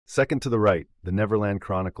Second to the right, The Neverland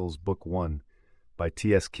Chronicles, Book 1, by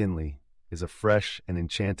T.S. Kinley, is a fresh and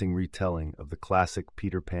enchanting retelling of the classic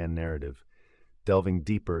Peter Pan narrative, delving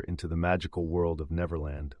deeper into the magical world of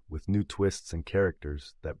Neverland with new twists and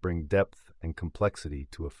characters that bring depth and complexity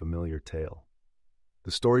to a familiar tale.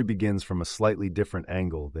 The story begins from a slightly different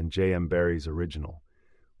angle than J.M. Barrie's original.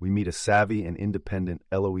 We meet a savvy and independent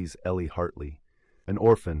Eloise Ellie Hartley, an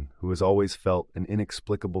orphan who has always felt an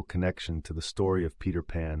inexplicable connection to the story of Peter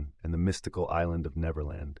Pan and the mystical island of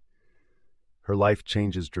Neverland. Her life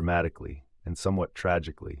changes dramatically and somewhat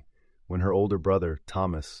tragically when her older brother,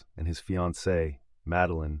 Thomas, and his fiancée,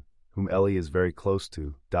 Madeline, whom Ellie is very close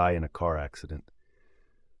to, die in a car accident.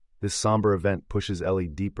 This somber event pushes Ellie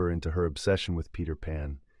deeper into her obsession with Peter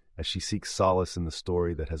Pan as she seeks solace in the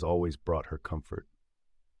story that has always brought her comfort.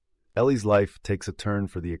 Ellie's life takes a turn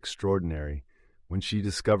for the extraordinary when she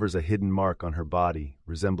discovers a hidden mark on her body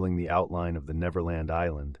resembling the outline of the Neverland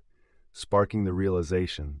Island, sparking the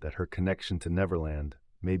realization that her connection to Neverland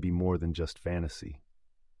may be more than just fantasy.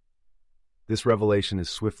 This revelation is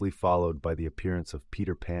swiftly followed by the appearance of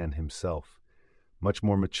Peter Pan himself, much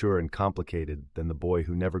more mature and complicated than the boy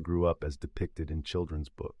who never grew up as depicted in children's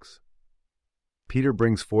books. Peter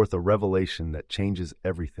brings forth a revelation that changes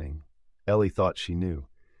everything Ellie thought she knew.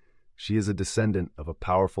 She is a descendant of a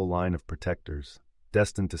powerful line of protectors,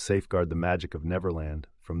 destined to safeguard the magic of Neverland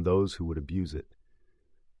from those who would abuse it.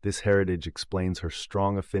 This heritage explains her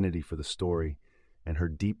strong affinity for the story and her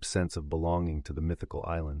deep sense of belonging to the mythical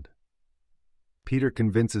island. Peter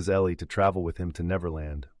convinces Ellie to travel with him to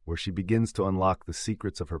Neverland, where she begins to unlock the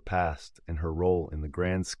secrets of her past and her role in the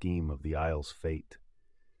grand scheme of the Isle's fate.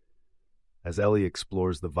 As Ellie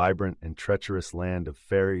explores the vibrant and treacherous land of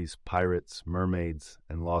fairies, pirates, mermaids,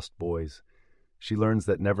 and lost boys, she learns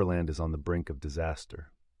that Neverland is on the brink of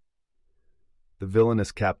disaster. The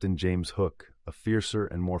villainous Captain James Hook, a fiercer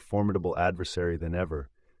and more formidable adversary than ever,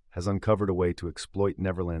 has uncovered a way to exploit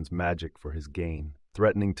Neverland's magic for his gain,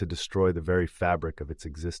 threatening to destroy the very fabric of its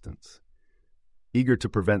existence. Eager to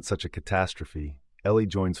prevent such a catastrophe, Ellie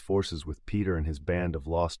joins forces with Peter and his band of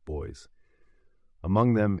lost boys.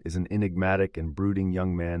 Among them is an enigmatic and brooding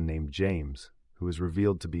young man named James, who is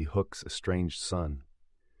revealed to be Hook's estranged son.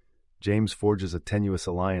 James forges a tenuous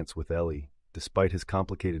alliance with Ellie, despite his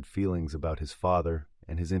complicated feelings about his father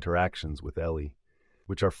and his interactions with Ellie,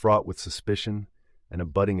 which are fraught with suspicion and a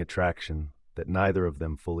budding attraction that neither of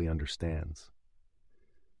them fully understands.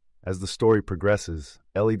 As the story progresses,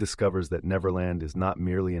 Ellie discovers that Neverland is not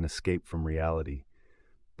merely an escape from reality,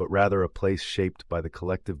 but rather a place shaped by the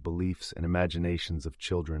collective beliefs and imaginations of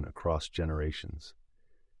children across generations.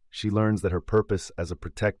 She learns that her purpose as a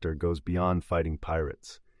protector goes beyond fighting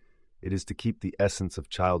pirates. It is to keep the essence of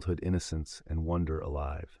childhood innocence and wonder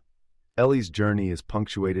alive. Ellie's journey is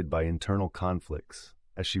punctuated by internal conflicts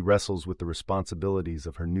as she wrestles with the responsibilities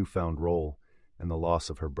of her newfound role and the loss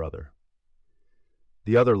of her brother.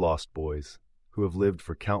 The other lost boys, who have lived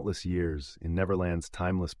for countless years in Neverland's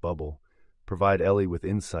timeless bubble, provide Ellie with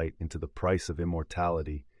insight into the price of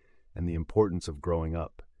immortality and the importance of growing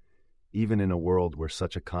up, even in a world where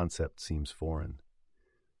such a concept seems foreign.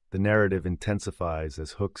 The narrative intensifies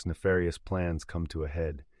as Hook's nefarious plans come to a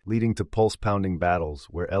head, leading to pulse-pounding battles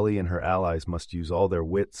where Ellie and her allies must use all their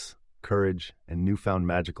wits, courage, and newfound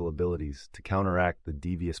magical abilities to counteract the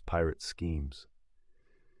devious pirates' schemes.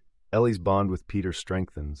 Ellie's bond with Peter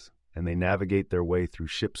strengthens, and they navigate their way through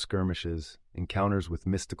ship skirmishes, encounters with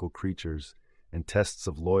mystical creatures, and tests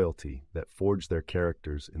of loyalty that forge their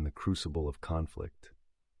characters in the crucible of conflict.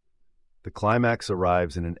 The climax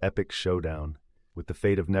arrives in an epic showdown, with the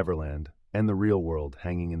fate of Neverland and the real world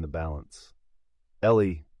hanging in the balance.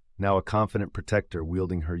 Ellie, now a confident protector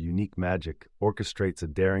wielding her unique magic, orchestrates a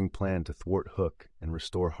daring plan to thwart Hook and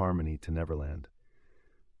restore harmony to Neverland.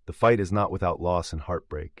 The fight is not without loss and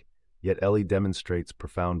heartbreak, yet Ellie demonstrates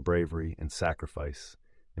profound bravery and sacrifice,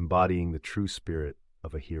 embodying the true spirit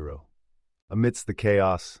of a hero. Amidst the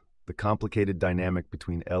chaos, the complicated dynamic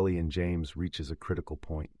between Ellie and James reaches a critical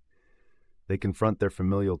point. They confront their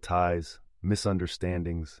familial ties,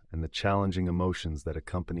 misunderstandings, and the challenging emotions that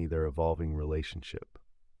accompany their evolving relationship.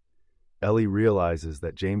 Ellie realizes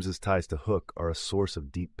that James's ties to Hook are a source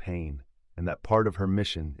of deep pain, and that part of her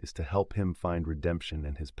mission is to help him find redemption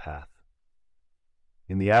in his path.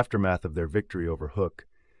 In the aftermath of their victory over Hook,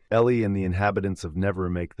 Ellie and the inhabitants of Never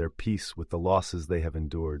make their peace with the losses they have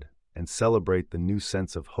endured and celebrate the new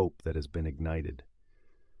sense of hope that has been ignited.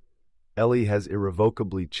 Ellie has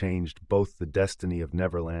irrevocably changed both the destiny of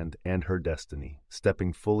Neverland and her destiny,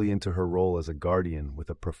 stepping fully into her role as a guardian with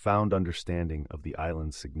a profound understanding of the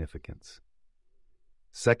island's significance.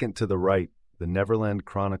 Second to the right, The Neverland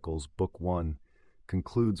Chronicles, Book 1,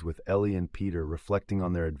 concludes with Ellie and Peter reflecting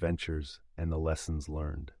on their adventures and the lessons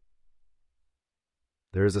learned.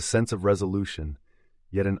 There is a sense of resolution,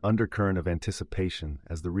 yet an undercurrent of anticipation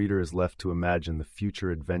as the reader is left to imagine the future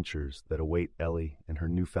adventures that await Ellie and her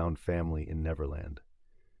newfound family in Neverland.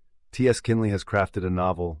 T.S. Kinley has crafted a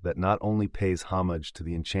novel that not only pays homage to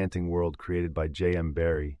the enchanting world created by J.M.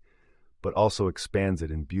 Barrie, but also expands it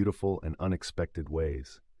in beautiful and unexpected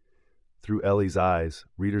ways. Through Ellie's eyes,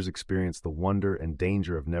 readers experience the wonder and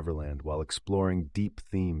danger of Neverland while exploring deep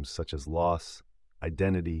themes such as loss,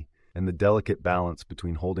 identity, and the delicate balance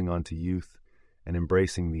between holding on to youth and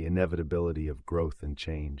embracing the inevitability of growth and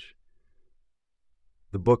change.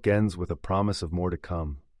 The book ends with a promise of more to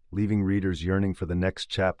come, leaving readers yearning for the next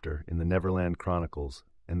chapter in the Neverland Chronicles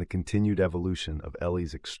and the continued evolution of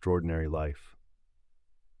Ellie's extraordinary life.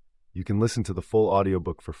 You can listen to the full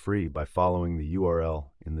audiobook for free by following the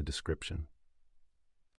URL in the description.